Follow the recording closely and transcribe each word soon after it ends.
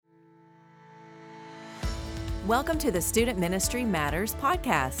Welcome to the Student Ministry Matters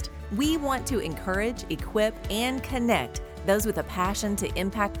podcast. We want to encourage, equip, and connect those with a passion to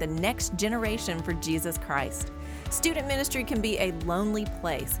impact the next generation for Jesus Christ. Student ministry can be a lonely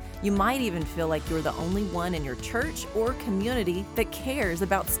place. You might even feel like you're the only one in your church or community that cares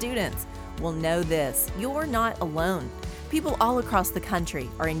about students. Well, know this, you're not alone. People all across the country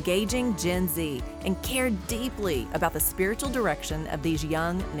are engaging Gen Z and care deeply about the spiritual direction of these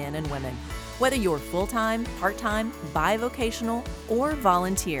young men and women. Whether you're full-time, part-time, bivocational, or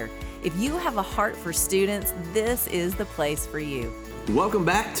volunteer, if you have a heart for students, this is the place for you. Welcome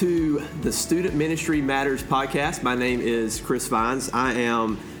back to the Student Ministry Matters podcast. My name is Chris Vines. I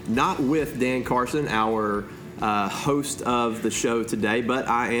am not with Dan Carson, our host of the show today, but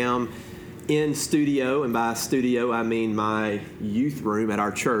I am in studio, and by studio I mean my youth room at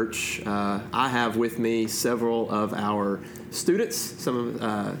our church. I have with me several of our students, some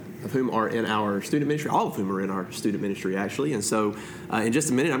of whom are in our student ministry, all of whom are in our student ministry actually. And so in just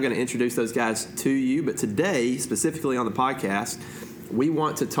a minute I'm going to introduce those guys to you. But today, specifically on the podcast, we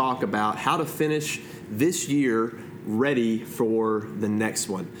want to talk about how to finish this year ready for the next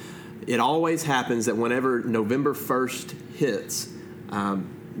one. It always happens that whenever November 1st hits,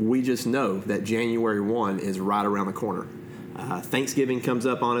 we just know that January 1 is right around the corner. Thanksgiving comes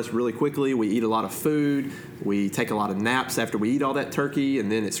up on us really quickly. We eat a lot of food. We take a lot of naps after we eat all that turkey,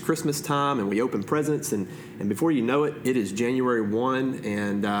 and then it's Christmas time, and we open presents, and before you know it, it is January 1,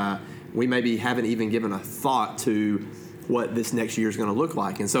 and we maybe haven't even given a thought to what this next year is going to look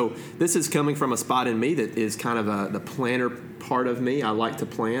like. And so this is coming from a spot in me that is kind of the planner part of me. I like to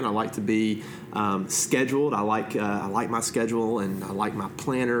plan. I like to be scheduled. I like my schedule, and I like my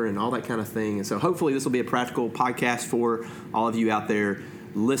planner and all that kind of thing. And so hopefully this will be a practical podcast for all of you out there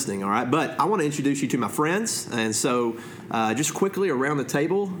listening. All right. But I want to introduce you to my friends. And so just quickly around the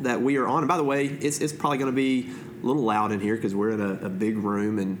table that we are on. And by the way, it's probably going to be a little loud in here because we're in a big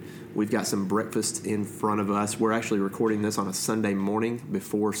room and we've got some breakfast in front of us. We're actually recording this on a Sunday morning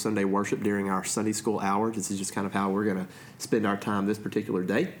before Sunday worship during our Sunday school hour. This is just kind of how we're going to spend our time this particular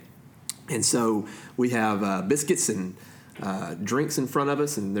day. And so we have biscuits and drinks in front of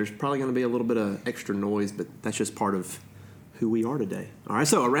us, and there's probably going to be a little bit of extra noise, but that's just part of who we are today. All right,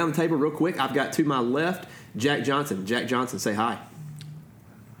 so around the table real quick, I've got to my left, Jack Johnson. Jack Johnson, say hi.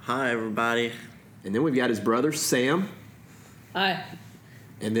 Hi, everybody. And then we've got his brother, Sam. Hi.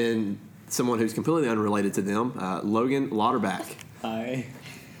 And then someone who's completely unrelated to them, Logan Lauterbach. Hi.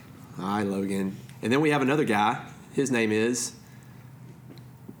 Hi, Logan. And then we have another guy. His name is...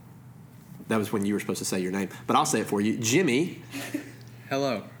 That was when you were supposed to say your name, but I'll say it for you. Jimmy.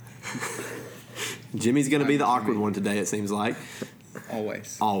 Hello. Jimmy's going to be the awkward one today, it seems like.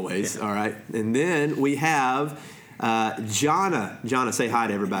 Always. Yeah. All right. And then we have Jonna. Jonna, say hi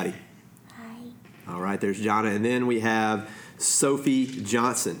to everybody. Hi. All right, there's Jonna. And then we have Sophie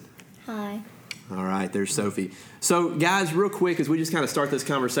Johnson. Hi. All right, there's Sophie. So, guys, real quick, as we just kind of start this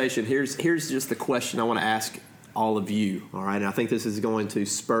conversation, here's just the question I want to ask all of you, all right? And I think this is going to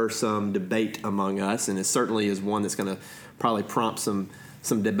spur some debate among us, and it certainly is one that's going to probably prompt some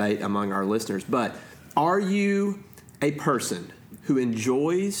debate among our listeners. But are you a person who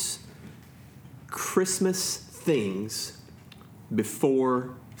enjoys Christmas things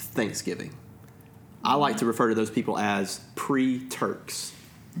before Thanksgiving? I like to refer to those people as pre-Turks,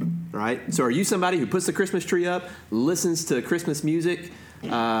 right? So are you somebody who puts the Christmas tree up, listens to Christmas music?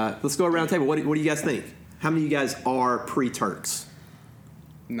 Let's go around the table. What do you guys think? How many of you guys are pre-Turks?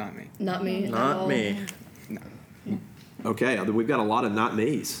 Not me. Not me. Not me. No. Okay, we've got a lot of not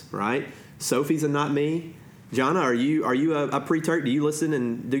me's, right? Sophie's a not me. Jonna, are you a pre-Turk? Do you listen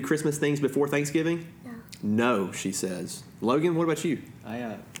and do Christmas things before Thanksgiving? No. No, she says. Logan, what about you?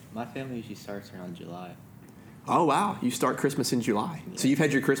 My family usually starts around July. Oh, wow. You start Christmas in July. Yeah. So you've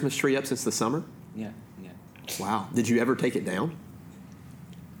had your Christmas tree up since the summer? Yeah. Wow. Did you ever take it down?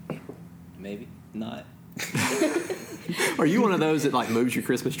 Maybe. Not. Are you one of those that moves your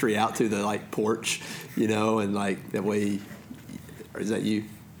Christmas tree out to the porch, and that way? Or is that you?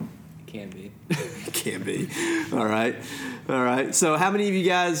 Can be. Can be. All right. So how many of you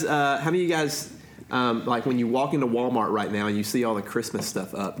guys? When you walk into Walmart right now and you see all the Christmas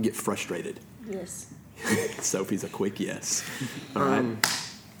stuff up, get frustrated? Yes. Sophie's a quick yes. All right.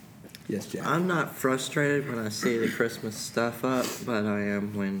 Yes, Jack. I'm not frustrated when I see the Christmas stuff up, but I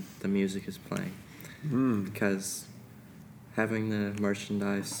am when the music is playing. Because having the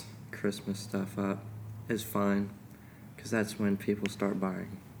merchandise Christmas stuff up is fine, because that's when people start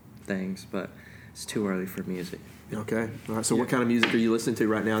buying things, but it's too early for music. Okay. All right. So what kind of music are you listening to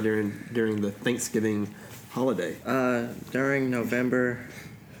right now during the Thanksgiving holiday? During November,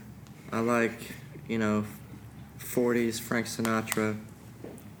 I like, 40s, Frank Sinatra,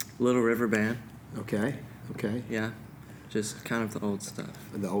 Little River Band. Okay. Yeah, just kind of the old stuff.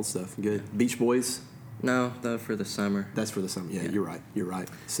 The old stuff. Good. Beach Boys. No, though, for the summer. That's for the summer. Yeah, you're right.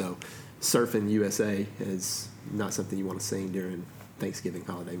 So, Surfing USA is not something you want to sing during Thanksgiving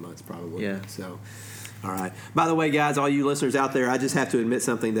holiday months, probably. Yeah. So, all right. By the way, guys, all you listeners out there, I just have to admit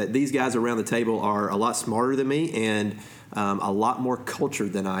something, that these guys around the table are a lot smarter than me and a lot more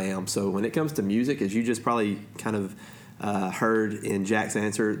cultured than I am. So when it comes to music, as you just probably kind of heard in Jack's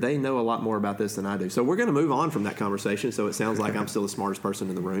answer, they know a lot more about this than I do. So we're going to move on from that conversation. So it sounds like I'm still the smartest person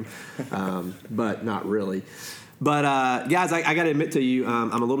in the room, but not really. But guys, I got to admit to you,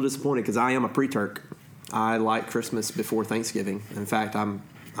 I'm a little disappointed because I am a pre-Turk. I like Christmas before Thanksgiving. In fact, I'm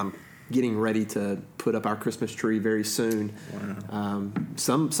getting ready to put up our Christmas tree very soon. Wow.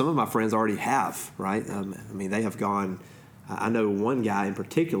 Some of my friends already have, right? I mean, they have gone. I know one guy in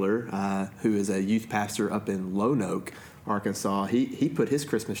particular who is a youth pastor up in Lone Oak, Arkansas. He put his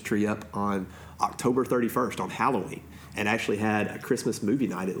Christmas tree up on October 31st on Halloween, and actually had a Christmas movie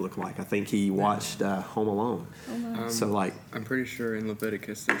night. It looked like. I think he watched Home Alone. So like, I'm pretty sure in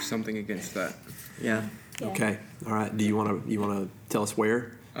Leviticus there's something against that. Yeah. okay, all right. Do you want to tell us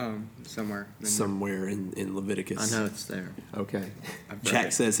where? Somewhere. Somewhere in Leviticus. I know it's there. Okay. I've read Jack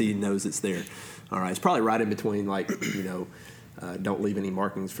it. says he knows it's there. All right. It's probably right in between, like, don't leave any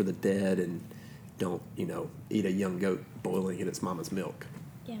markings for the dead, and don't, eat a young goat boiling in its mama's milk.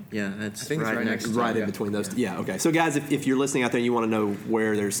 Yeah, it's I think it's right next to Right in yeah. between those. Yeah, okay. So, guys, if you're listening out there and you want to know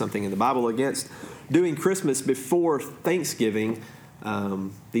where there's something in the Bible against doing Christmas before Thanksgiving,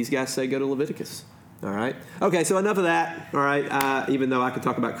 these guys say go to Leviticus. All right. Okay, so enough of that. All right. Even though I could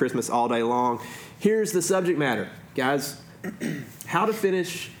talk about Christmas all day long, here's the subject matter, guys. How to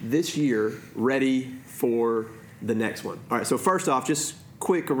finish this year ready for the next one. All right. So first off, just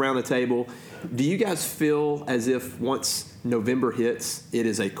quick around the table. Do you guys feel as if once November hits, it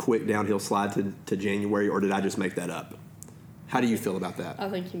is a quick downhill slide to January, or did I just make that up? How do you feel about that? I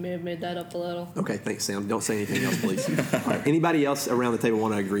think you may have made that up a little. Okay, thanks, Sam. Don't say anything else, please. All right. Anybody else around the table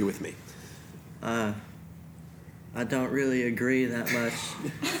want to agree with me? I don't really agree that much.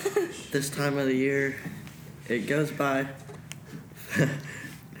 This time of the year, it goes by.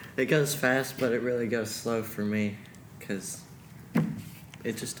 It goes fast, but it really goes slow for me, because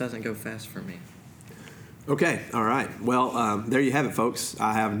it just doesn't go fast for me. Okay, all right. Well, there you have it, folks.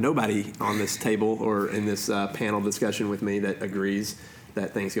 I have nobody on this table or in this panel discussion with me that agrees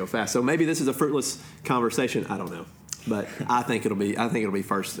that things go fast. So maybe this is a fruitless conversation. I don't know. But I think it'll be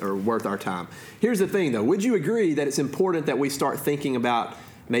first or worth our time. Here's the thing, though. Would you agree that it's important that we start thinking about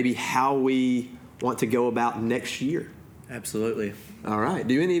maybe how we want to go about next year? Absolutely. All right.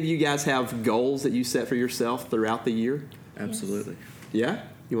 Do any of you guys have goals that you set for yourself throughout the year? Absolutely. Yeah?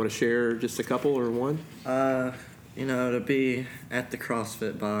 You want to share just a couple or one? To be at the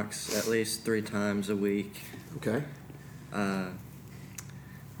CrossFit box at least 3 times a week. Okay.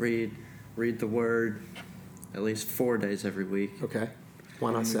 Read the Word at least 4 days every week. Okay.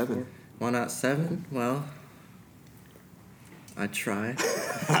 Why not 7? Why not 7? Well, I try.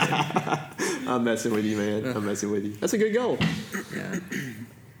 I'm messing with you, man. I'm messing with you. That's a good goal. Yeah.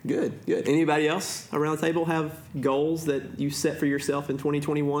 Good. Anybody else around the table have goals that you set for yourself in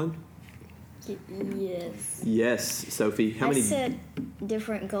 2021? Yes. Yes, Sophie. How many? I set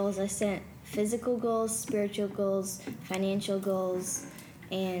different goals. I set physical goals, spiritual goals, financial goals,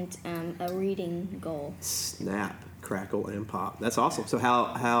 and a reading goal. Snap, crackle, and pop. That's awesome. So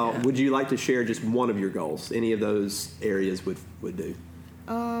how would you like to share just one of your goals? Any of those areas would do.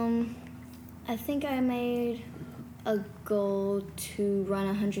 I think I made a goal to run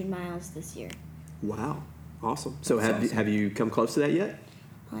 100 miles this year. Wow, awesome. So That's awesome. have you come close to that yet?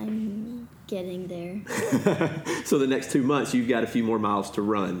 I'm getting there. So the next 2 months, you've got a few more miles to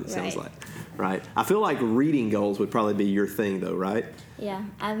run, it sounds Right. like. Right. I feel like reading goals would probably be your thing, though, right? Yeah,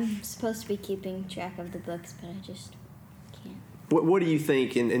 I'm supposed to be keeping track of the books, but I just can't. What do you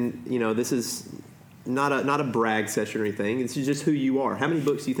think? And this is not a brag session or anything. This is just who you are. How many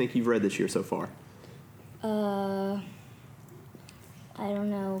books do you think you've read this year so far? I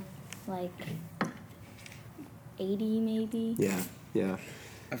don't know, like 80 maybe. Yeah.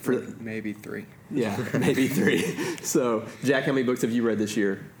 I've read maybe 3. Yeah, maybe 3. So, Jack, how many books have you read this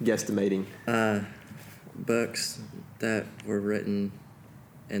year, guesstimating? Books that were written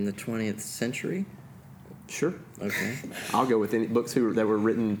in the 20th century. Sure. Okay. I'll go with any books that were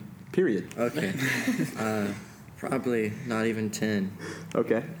written, period. Okay. Probably not even 10.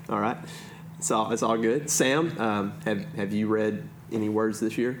 Okay, all right. It's all good. Sam, have you read any words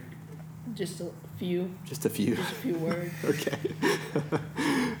this year? Just a few. Just a few. Just a few words. Okay.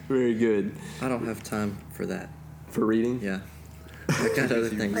 Very good. I don't have time for that. For reading? Yeah. I got other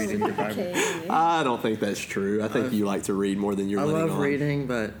things to reading do. your Bible. Okay. I don't think that's true. I think you like to read more than you're I letting love on. reading,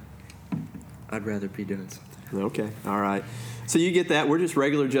 but I'd rather be doing something. Okay, all right. So you get that. We're just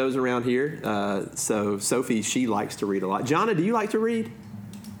regular Joes around here. So Sophie, she likes to read a lot. Jonna, do you like to read?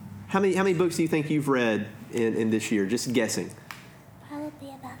 How many books do you think you've read in this year? Just guessing. Probably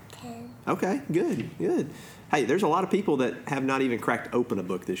about 10. Okay, good. Hey, there's a lot of people that have not even cracked open a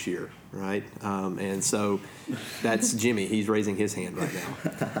book this year, right? And so that's Jimmy. He's raising his hand right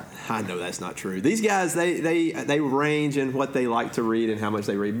now. I know that's not true. These guys, they range in what they like to read and how much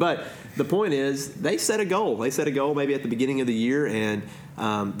they read. But the point is, they set a goal. They set a goal maybe at the beginning of the year, and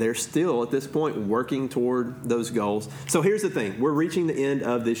they're still, at this point, working toward those goals. So here's the thing. We're reaching the end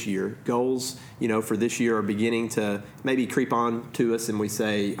of this year. Goals, for this year are beginning to maybe creep on to us, and we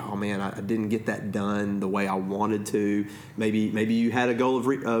say, oh, man, I didn't get that done the way I wanted to. Maybe you had a goal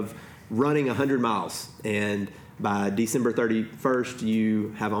of running 100 miles, and by December 31st,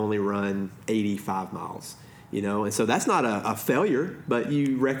 you have only run 85 miles. And so that's not a failure, but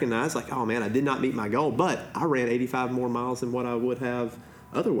you recognize like, oh man, I did not meet my goal, but I ran 85 more miles than what I would have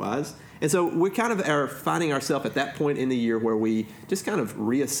otherwise. And so we kind of are finding ourselves at that point in the year where we just kind of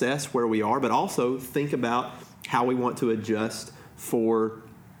reassess where we are, but also think about how we want to adjust for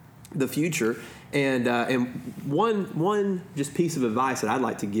the future. And one just piece of advice that I'd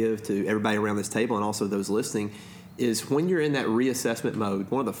like to give to everybody around this table and also those listening is when you're in that reassessment mode,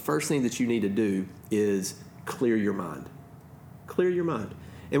 one of the first things that you need to do is clear your mind. Clear your mind.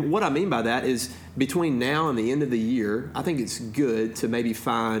 And what I mean by that is between now and the end of the year, I think it's good to maybe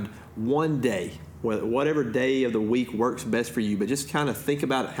find one day, whatever day of the week works best for you, but just kind of think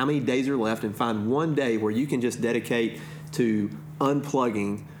about how many days are left and find one day where you can just dedicate to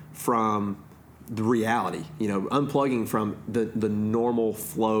unplugging from the reality, unplugging from the normal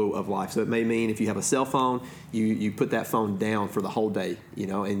flow of life. So it may mean if you have a cell phone, you put that phone down for the whole day,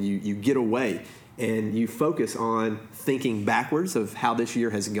 and you get away and you focus on thinking backwards of how this year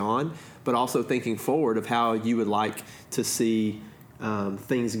has gone, but also thinking forward of how you would like to see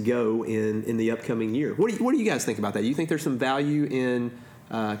things go in the upcoming year. What do you guys think about that? You think there's some value in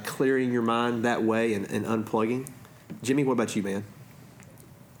clearing your mind that way and unplugging? Jimmy, what about you, man?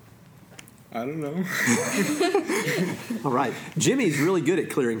 I don't know. All right. Jimmy's really good at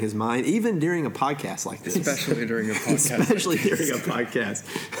clearing his mind, even during a podcast like this. Especially during a podcast. Especially during a podcast.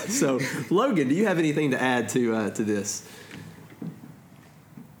 So, Logan, do you have anything to add to this? I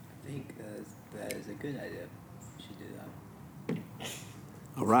think that is a good idea. You should do that.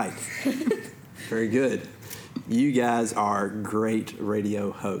 All right. Very good. You guys are great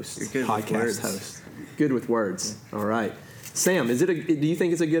radio hosts, You're good with podcast words. hosts. Good with words. All right. Sam, do you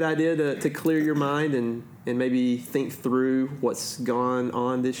think it's a good idea to clear your mind and maybe think through what's gone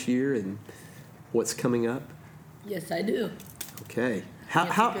on this year and what's coming up? Yes, I do. Okay.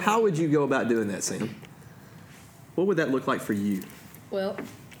 How would you go about doing that, Sam? What would that look like for you? Well,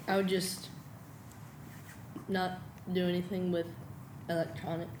 I would just not do anything with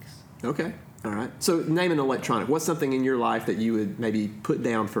electronics. Okay. All right. So name an electronic. What's something in your life that you would maybe put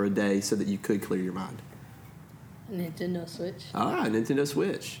down for a day so that you could clear your mind? A Nintendo Switch. Ah, Nintendo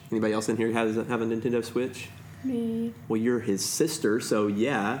Switch. Anybody else in here have a Nintendo Switch? Me. Well, you're his sister, so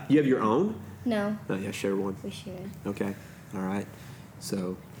yeah. You have your own? No, Oh, yeah, share one. we should. Okay. All right.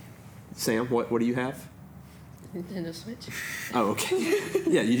 So, Sam, what do you have? Nintendo Switch. Oh, okay.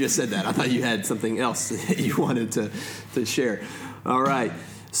 Yeah, you just said that. I thought you had something else that you wanted to share. All right.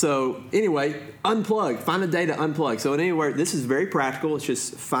 So anyway, unplug. Find a day to unplug. So anywhere, this is very practical. It's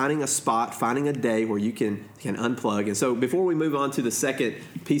just finding a spot, finding a day where you can unplug. And so before we move on to the second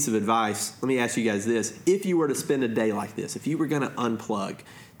piece of advice, let me ask you guys this. If you were to spend a day like this, if you were going to unplug,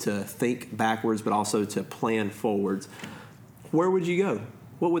 to think backwards but also to plan forwards, where would you go?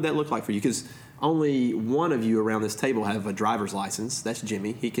 What would that look like for you? Because only one of you around this table have a driver's license. That's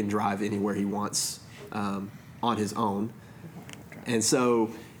Jimmy. He can drive anywhere he wants on his own. And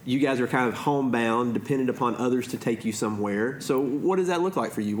so you guys are kind of homebound, dependent upon others to take you somewhere. So what does that look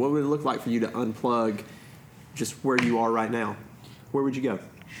like for you? What would it look like for you to unplug just where you are right now? Where would you go?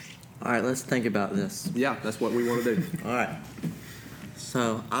 All right, let's think about this. Yeah, that's what we want to do. All right.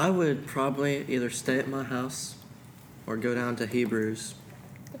 So I would probably either stay at my house or go down to Hebrews.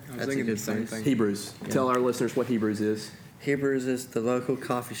 I was That's a thinking good the same place. thing. Hebrews. Yeah. Tell our listeners what Hebrews is. Hebrews is the local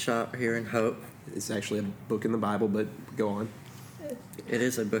coffee shop here in Hope. It's actually a book in the Bible, but go on. It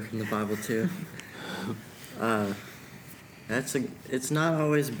is a book in the Bible too. It's not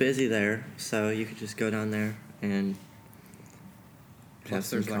always busy there, so you could just go down there and have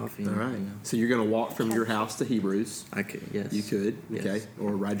some there's like- coffee. All right. You know. So you're going to walk from your house to Hebrews. I could, yes. You could, Yes. okay,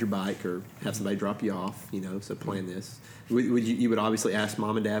 or ride your bike, or have somebody drop you off. So plan this. Would you would obviously ask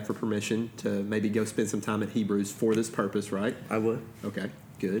mom and dad for permission to maybe go spend some time at Hebrews for this purpose, right? I would. Okay,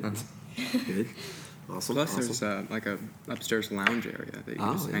 good, good, awesome. Plus, awesome. there's like a upstairs lounge area that you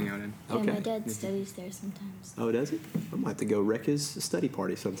can just hang out in. Yeah, Okay. my dad studies there sometimes. Oh, does it? I might have to go wreck his study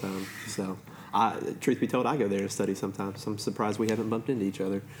party sometime. So, truth be told, I go there to study sometimes. I'm surprised we haven't bumped into each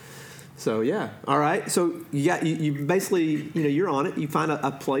other. So yeah, all right. So you basically you're on it. You find a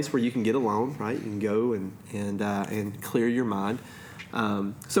place where you can get alone, right? You can go and clear your mind.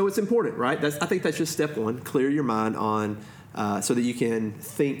 So it's important, right? I think that's just step one. Clear your mind on so that you can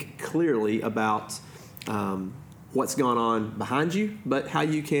think clearly about what's gone on behind you, but how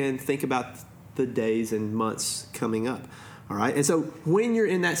you can think about the days and months coming up. All right. And so when you're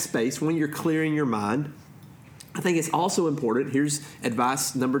in that space, when you're clearing your mind, I think it's also important. Here's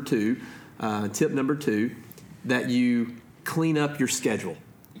advice number 2, tip number 2, that you clean up your schedule.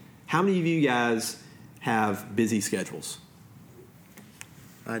 How many of you guys have busy schedules?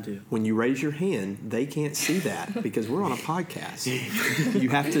 I do. When you raise your hand, they can't see that because we're on a podcast. You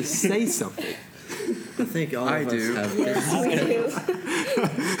have to say something. I think all I of do. us have. Yes, we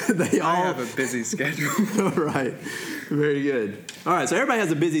do. They I all have a busy schedule. All right. Very good. All right. So everybody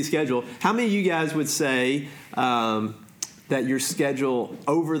has a busy schedule. How many of you guys would say that your schedule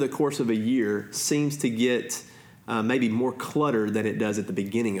over the course of a year seems to get maybe more cluttered than it does at the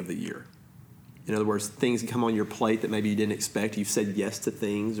beginning of the year? In other words, things come on your plate that maybe you didn't expect. You've said yes to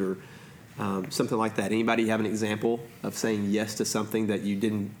things or something like that. Anybody have an example of saying yes to something that you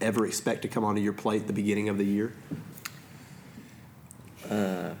didn't ever expect to come onto your plate at the beginning of the year?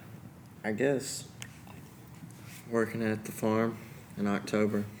 I guess working at the farm in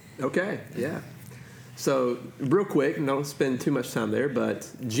October. Okay, yeah. So real quick, and don't spend too much time there, but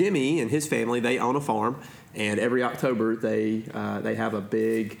Jimmy and his family, they own a farm, and every October they have a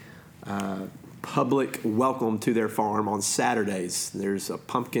big public welcome to their farm on Saturdays. There's a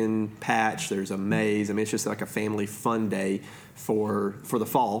pumpkin patch, there's a maze. I mean, it's just like a family fun day for the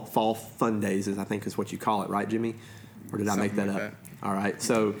fall fun days, I think is what you call it, right, Jimmy? Or did I make that Something up? like All right.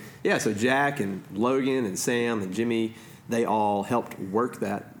 So Jack and Logan and Sam and Jimmy, they all helped work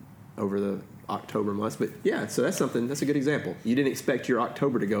that over the October months. But yeah, so that's a good example. You didn't expect your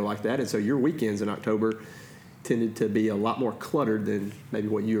October to go like that, and so your weekends in October tended to be a lot more cluttered than maybe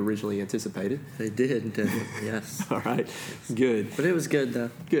what you originally anticipated. They did, yes. All right. Good. But it was good, though.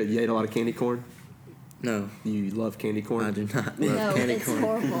 Good. You ate a lot of candy corn? No, You love candy corn? I do not love No, candy it's corn.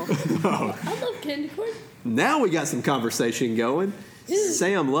 horrible. I love candy corn. Now we got some conversation going.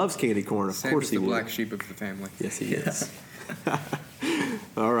 Sam loves candy corn. Of Sam course is he the would. black sheep of the family. Yes, he is.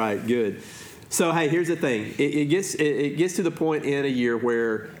 All right, good. So, hey, here's the thing. It gets to the point in a year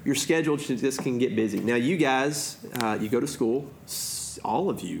where your schedule just can get busy. Now, you guys, you go to school. All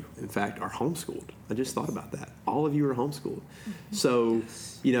of you, in fact, are homeschooled. I just thought about that. All of you are homeschooled. So,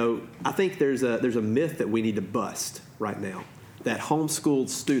 I think there's a myth that we need to bust right now, that homeschooled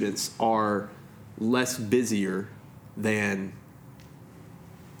students are less busier than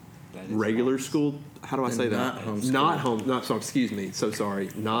regular school. How do I say that? Not homeschooled. So excuse me. So sorry.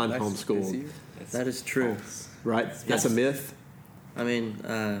 Non-homeschooled. That is true. Right? That's a myth. I mean,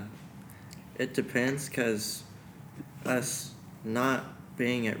 it depends, because us not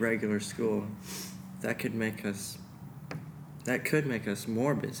being at regular school, that could make us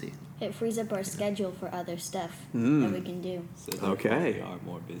more busy. It frees up our schedule for other stuff Mm. that we can do. So Okay. we are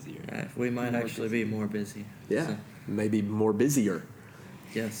more busier. We might actually be more busy. Yeah. So, Maybe more busier.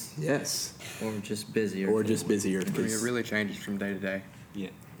 yes. Yes. Or just busier. Or just busier. I mean, 'cause- it really changes from day to day. Yeah.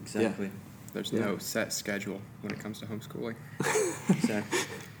 Exactly. There's Yeah. no set schedule when it comes to homeschooling. Exactly.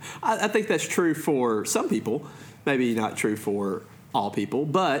 I think that's true for some people, maybe not true for all people.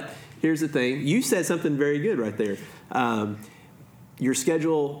 But here's the thing. You said something very good right there. Your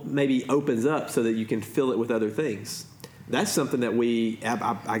schedule maybe opens up so that you can fill it with other things. That's something that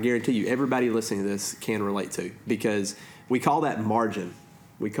I guarantee you, everybody listening to this can relate to, because we call that margin.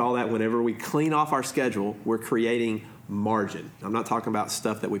 We call that, whenever we clean off our schedule, we're creating margin. I'm not talking about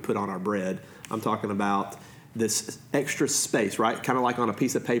stuff that we put on our bread. I'm talking about this extra space, right? Kind of like on a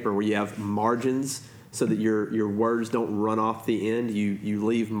piece of paper where you have margins so that your words don't run off the end. You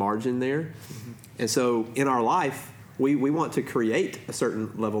leave margin there. Mm-hmm. And so in our life, we want to create a certain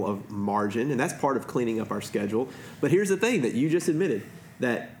level of margin, and that's part of cleaning up our schedule. But here's the thing that you just admitted,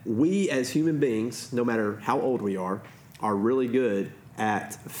 that we as human beings, no matter how old we are really good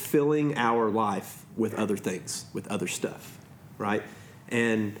at filling our life with other things, with other stuff, right?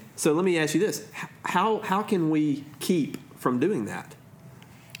 And so let me ask you this. How can we keep from doing that?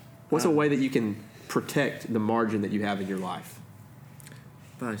 What's a way that you can protect the margin that you have in your life?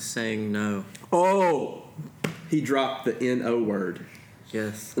 By saying no. Oh, he dropped the N-O word.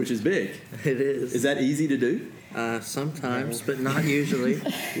 Yes. Which is big. It is. Is that easy to do? Sometimes, but not usually.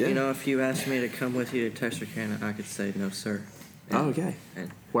 Yeah. You know, if you asked me to come with you to Texarkana, I could say no, sir. Oh, okay.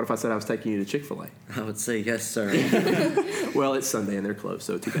 And What if I said I was taking you to Chick-fil-A? I would say yes, sir. Well, it's Sunday and they're closed,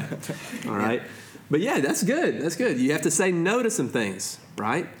 so too bad. All right. But yeah, that's good. That's good. You have to say no to some things,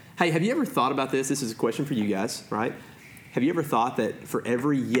 right? Hey, have you ever thought about this? This is a question for you guys, right? Have you ever thought that for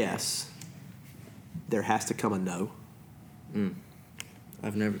every yes, there has to come a no?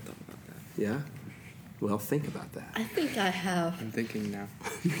 I've never thought about that. Yeah? Well, think about that. I think I have. I'm thinking now.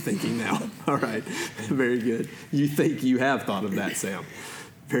 You're thinking now. All right. Very good. You think you have thought of that, Sam.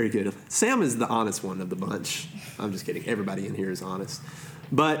 Very good. Sam is the honest one of the bunch. I'm just kidding. Everybody in here is honest.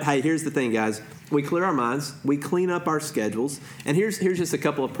 But, hey, here's the thing, guys. We clear our minds. We clean up our schedules. And here's just a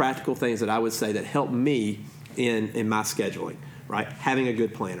couple of practical things that I would say that help me in my scheduling, right? Having a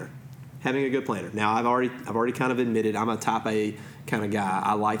good planner. Having a good planner. Now, I've already kind of admitted I'm a type A kind of guy.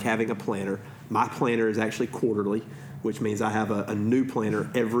 I like having a planner. My planner is actually quarterly, which means I have a new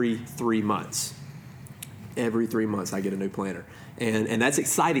planner every 3 months. Every 3 months I get a new planner. And that's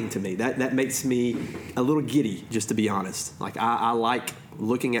exciting to me. That makes me a little giddy, just to be honest. Like I like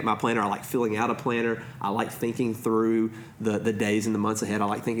looking at my planner. I like filling out a planner. I like thinking through the days and the months ahead. I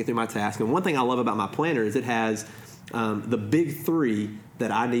like thinking through my tasks. And one thing I love about my planner is it has the big three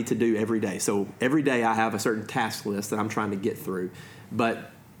that I need to do every day. So every day I have a certain task list that I'm trying to get through.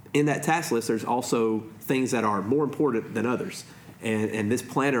 But in that task list, there's also things that are more important than others. And this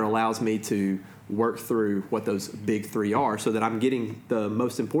planner allows me to work through what those big three are so that I'm getting the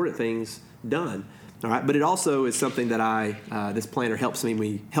most important things done. All right, but it also is something that this planner helps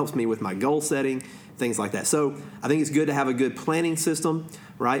me with my goal setting, things like that. So I think it's good to have a good planning system,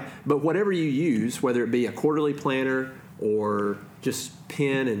 right? But whatever you use, whether it be a quarterly planner or just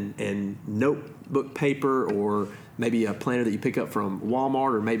pen and notebook paper, or maybe a planner that you pick up from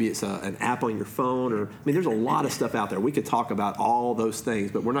Walmart, or maybe it's an app on your phone, or there's a lot of stuff out there. We could talk about all those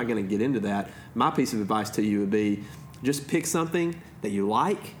things, but we're not going to get into that. My piece of advice to you would be just pick something that you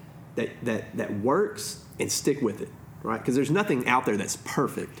like, that works, and stick with it, right? Because there's nothing out there that's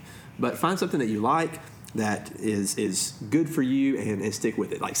perfect, but find something that you like that is good for you and stick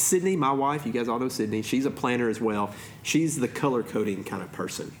with it. Like Sydney, my wife, you guys all know Sydney. She's a planner as well. She's the color coding kind of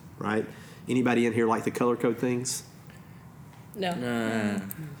person, right? Anybody in here like to color code things? No.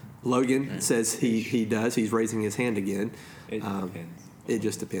 Logan says he does. He's raising his hand again. It depends. It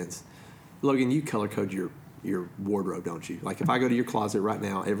just depends. Logan, you color code your wardrobe, don't you? Like if I go to your closet right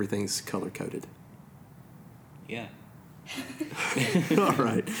now, everything's color coded. Yeah. All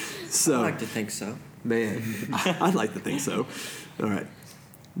right. So I like to think so. Man, I'd like to think so. All right.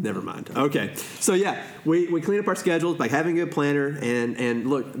 Never mind. Okay. So, yeah, we clean up our schedules by having a good planner. And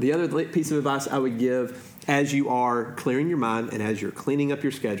look, the other piece of advice I would give as you are clearing your mind and as you're cleaning up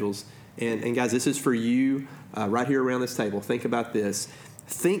your schedules, and guys, this is for you right here around this table. Think about this.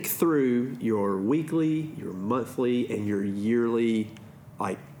 Think through your weekly, your monthly, and your yearly,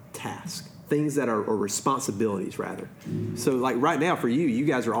 task. Things that are responsibilities, rather. So, right now for you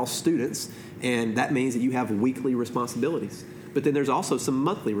guys are all students, and that means that you have weekly responsibilities. But then there's also some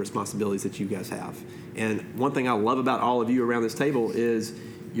monthly responsibilities that you guys have. And one thing I love about all of you around this table is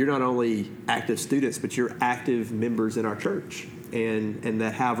you're not only active students, but you're active members in our church and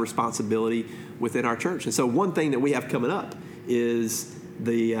that have responsibility within our church. And so one thing that we have coming up is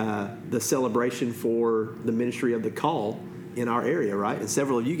the celebration for the ministry of the call in our area, right? And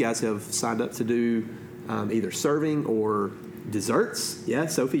several of you guys have signed up to do either serving or desserts. Yeah,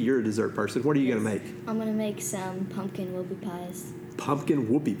 Sophie, you're a dessert person. What are you going to make? I'm going to make some pumpkin whoopie pies. Pumpkin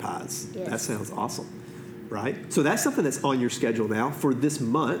whoopie pies. Yes. That sounds awesome, right? So that's something that's on your schedule now for this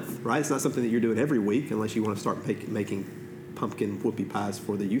month, right? It's not something that you're doing every week unless you want to start making pumpkin whoopie pies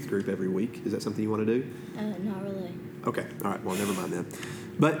for the youth group every week. Is that something you want to do? Not really. Okay. All right. Well, never mind then.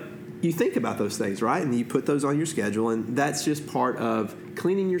 But you think about those things, right? And you put those on your schedule, and that's just part of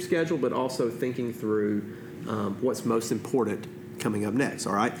cleaning your schedule, but also thinking through what's most important coming up next,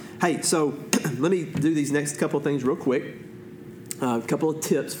 all right? Hey, so let me do these next couple of things real quick. A couple of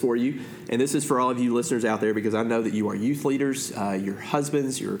tips for you, and this is for all of you listeners out there because I know that you are youth leaders, your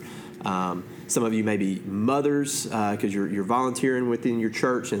husbands, some of you may be mothers because you're volunteering within your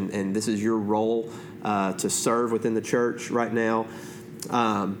church, and this is your role to serve within the church right now.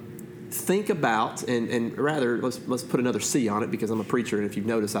 Think about, and rather, let's put another C on it because I'm a preacher, and if you've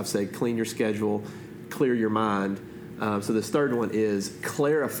noticed, I've said clean your schedule, clear your mind. So this third one is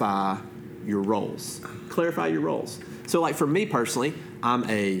clarify your roles. Clarify your roles. So like for me personally, I'm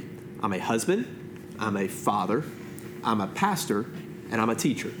a I'm a husband, I'm a father, I'm a pastor, and I'm a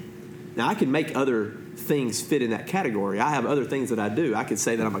teacher. Now, I can make other things fit in that category. I have other things that I do. I could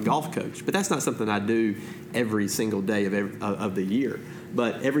say that I'm a golf coach, but that's not something I do every single day of the year.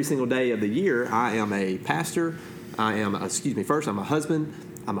 But every single day of the year, I am a pastor. First, I'm a husband,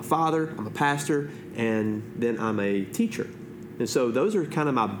 I'm a father, I'm a pastor, and then I'm a teacher. And so those are kind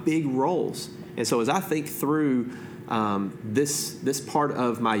of my big roles. And so as I think through this part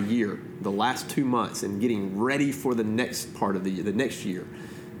of my year, the last 2 months, and getting ready for the next part of the year, the next year,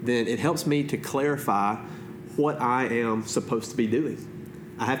 then it helps me to clarify what I am supposed to be doing.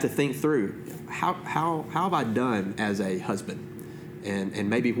 I have to think through how have I done as a husband, and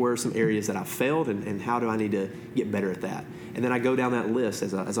maybe where are some areas that I failed, and how do I need to get better at that. And then I go down that list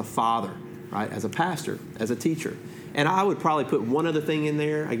as a father, right, as a pastor, as a teacher. And I would probably put one other thing in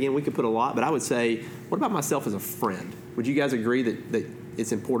there. Again, we could put a lot, but I would say, what about myself as a friend? Would you guys agree that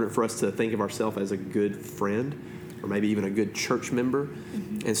it's important for us to think of ourselves as a good friend, or maybe even a good church member?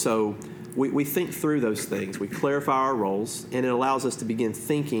 Mm-hmm. And so we think through those things. We clarify our roles, and it allows us to begin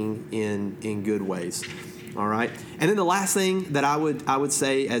thinking in good ways. All right? And then the last thing that I would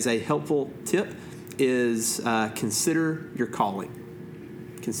say as a helpful tip is consider your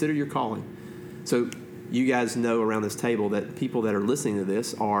calling. Consider your calling. So you guys know around this table that people that are listening to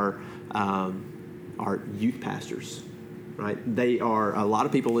this are youth pastors, right? A lot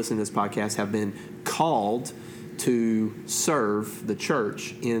of people listening to this podcast have been called to serve the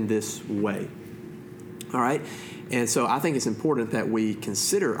church in this way. All right? And so I think it's important that we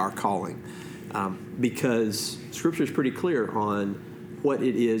consider our calling because Scripture is pretty clear on what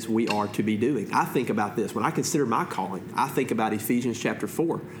it is we are to be doing. I think about this. When I consider my calling, I think about Ephesians chapter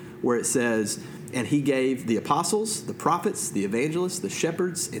 4, where it says, "And he gave the apostles, the prophets, the evangelists, the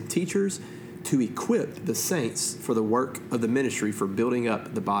shepherds, and teachers to equip the saints for the work of the ministry for building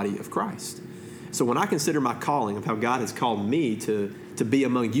up the body of Christ." So when I consider my calling of how God has called me to be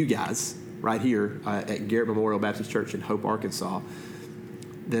among you guys right here at Garrett Memorial Baptist Church in Hope, Arkansas,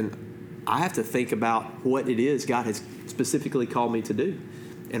 then I have to think about what it is God has specifically called me to do.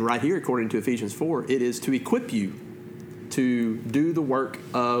 And right here, according to Ephesians 4, it is to equip you to do the work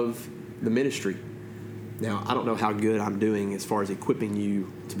of the ministry. Now, I don't know how good I'm doing as far as equipping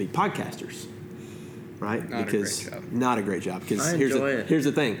you to be podcasters, right? Not a great job. Because here's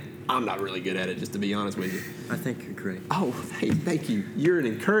the thing. I'm not really good at it, just to be honest with you. I think you're great. Oh, hey, thank you. You're an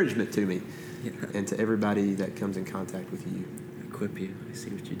encouragement to me and to everybody that comes in contact with you. Equip you. I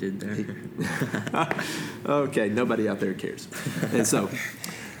see what you did there. Okay, nobody out there cares. And so,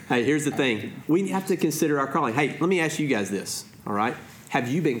 hey, here's the thing. We have to consider our calling. Hey, let me ask you guys this, all right? Have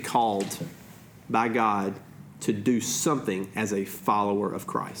you been called by God to do something as a follower of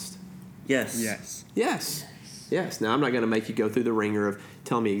Christ? Yes. Yes. Now, I'm not going to make you go through the ringer of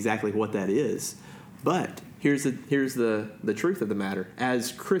telling me exactly what that is, but here's the truth of the matter.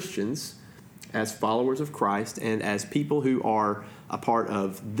 As Christians, as followers of Christ, and as people who are a part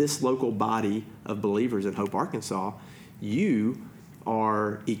of this local body of believers in Hope, Arkansas, you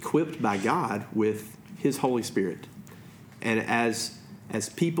are equipped by God with His Holy Spirit. And as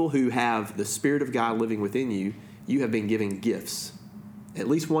people who have the Spirit of God living within you, you have been given gifts. At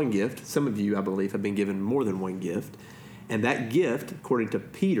least one gift. Some of you, I believe, have been given more than one gift. And that gift, according to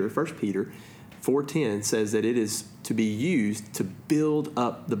 1 Peter 4:10, says that it is to be used to build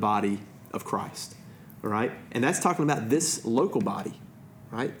up the body of Christ. All right? And that's talking about this local body,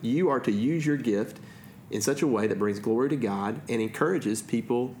 right? You are to use your gift in such a way that brings glory to God and encourages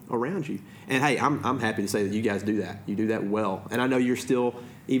people around you. And hey, I'm happy to say that you guys do that. You do that well. And I know you're still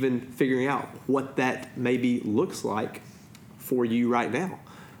even figuring out what that maybe looks like for you right now.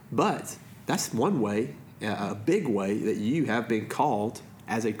 But that's one way, a big way, that you have been called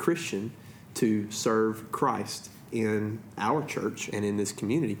as a Christian to serve Christ in our church and in this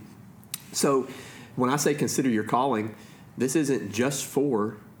community. So when I say consider your calling, this isn't just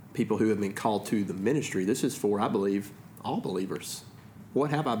for people who have been called to the ministry. This is for, I believe, all believers. What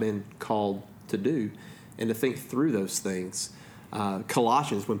have I been called to do? And to think through those things.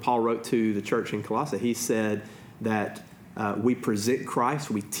 Colossians, when Paul wrote to the church in Colossae, he said that we present Christ,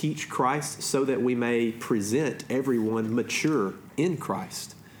 we teach Christ, so that we may present everyone mature in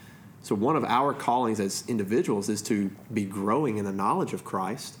Christ. So one of our callings as individuals is to be growing in the knowledge of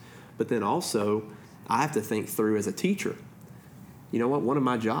Christ, but then also I have to think through as a teacher. You know what? One of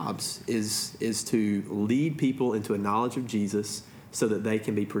my jobs is to lead people into a knowledge of Jesus so that they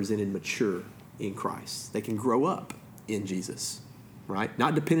can be presented mature in Christ. They can grow up in Jesus, right?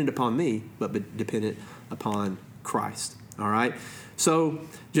 Not dependent upon me, but dependent upon Christ, all right? So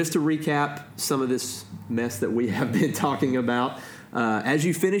just to recap some of this mess that we have been talking about, as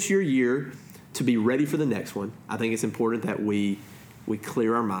you finish your year to be ready for the next one, I think it's important that we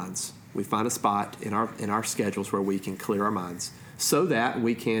clear our minds. We find a spot in our schedules where we can clear our minds so that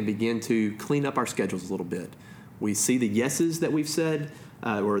we can begin to clean up our schedules a little bit. We see the yeses that we've said,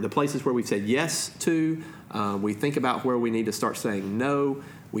 or the places where we've said yes to. We think about where we need to start saying no.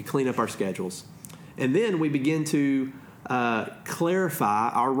 We clean up our schedules. And then we begin to clarify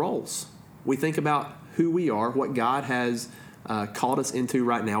our roles. We think about who we are, what God has called us into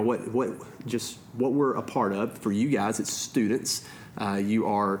right now, what we're a part of. For you guys, it's students. You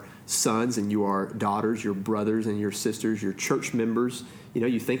are sons and you are daughters, your brothers and your sisters, your church members.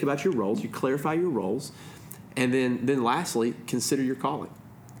 You think about your roles, you clarify your roles, and then lastly, consider your calling.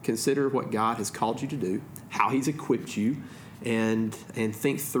 Consider what God has called you to do, how He's equipped you, and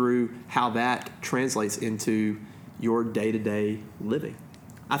think through how that translates into your day-to-day living.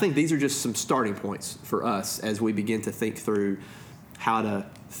 I think these are just some starting points for us as we begin to think through how to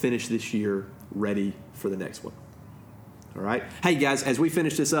finish this year ready for the next one. All right? Hey, guys, as we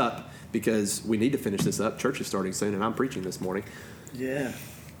finish this up, because we need to finish this up, church is starting soon, and I'm preaching this morning. Yeah.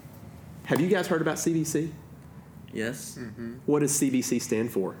 Have you guys heard about CBC? Yes. Mm-hmm. What does CBC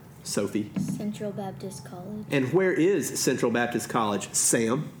stand for, Sophie? Central Baptist College. And where is Central Baptist College,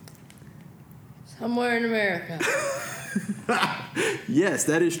 Sam? Somewhere in America. Yes,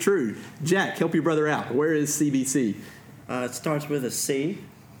 that is true. Jack, help your brother out. Where is CBC? It starts with a C.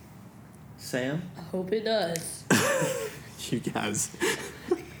 Sam? I hope it does. You guys.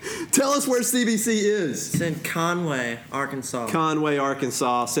 Tell us where CBC is. It's in Conway, Arkansas. Conway,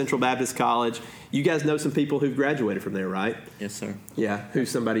 Arkansas, Central Baptist College. You guys know some people who've graduated from there, right? Yes, sir. Yeah. Who's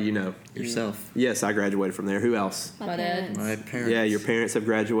somebody you know? Yourself. Yes, I graduated from there. Who else? My dad. My parents. Yeah, your parents have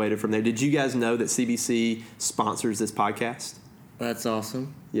graduated from there. Did you guys know that CBC sponsors this podcast? That's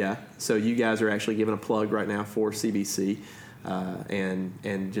awesome. Yeah. So you guys are actually giving a plug right now for CBC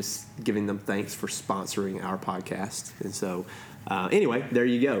and just giving them thanks for sponsoring our podcast. And so anyway, there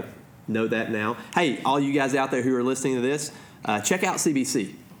you go. Know that now. Hey, all you guys out there who are listening to this, check out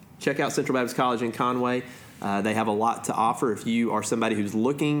CBC. Check out Central Baptist College in Conway. They have a lot to offer. If you are somebody who's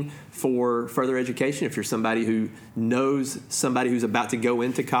looking for further education, if you're somebody who knows somebody who's about to go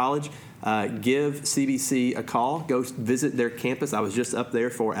into college, give CBC a call. Go visit their campus. I was just up there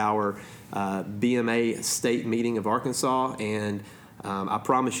for our BMA state meeting of Arkansas, and I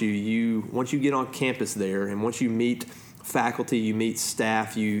promise you, once you get on campus there and once you meet faculty, you meet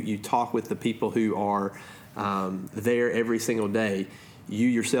staff, you talk with the people who are there every single day, you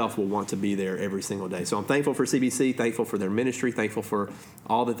yourself will want to be there every single day. So I'm thankful for CBC, thankful for their ministry, thankful for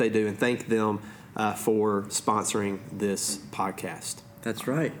all that they do, and thank them for sponsoring this podcast. That's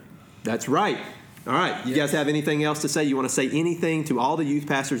right. That's right. All right. You guys have anything else to say? You want to say anything to all the youth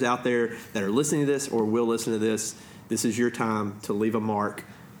pastors out there that are listening to this or will listen to this? This is your time to leave a mark.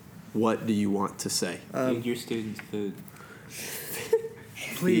 What do you want to say? Feed your students food.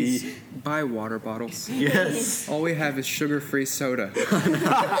 Please buy water bottles. Yes. All we have is sugar-free soda.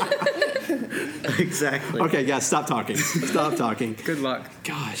 Exactly. Okay, guys, stop talking. Stop talking. Good luck.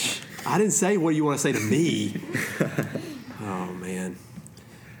 Gosh, I didn't say what you want to say to me. Oh, man.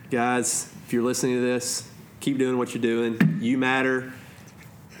 Guys, if you're listening to this, keep doing what you're doing. You matter.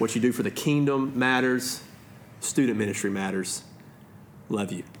 What you do for the kingdom matters. Student ministry matters.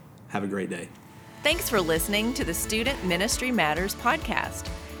 Love you. Have a great day. Thanks for listening to the Student Ministry Matters podcast.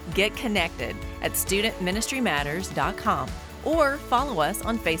 Get connected at studentministrymatters.com or follow us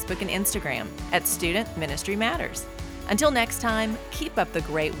on Facebook and Instagram at Student Ministry Matters. Until next time, keep up the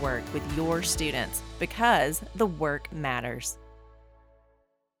great work with your students because the work matters.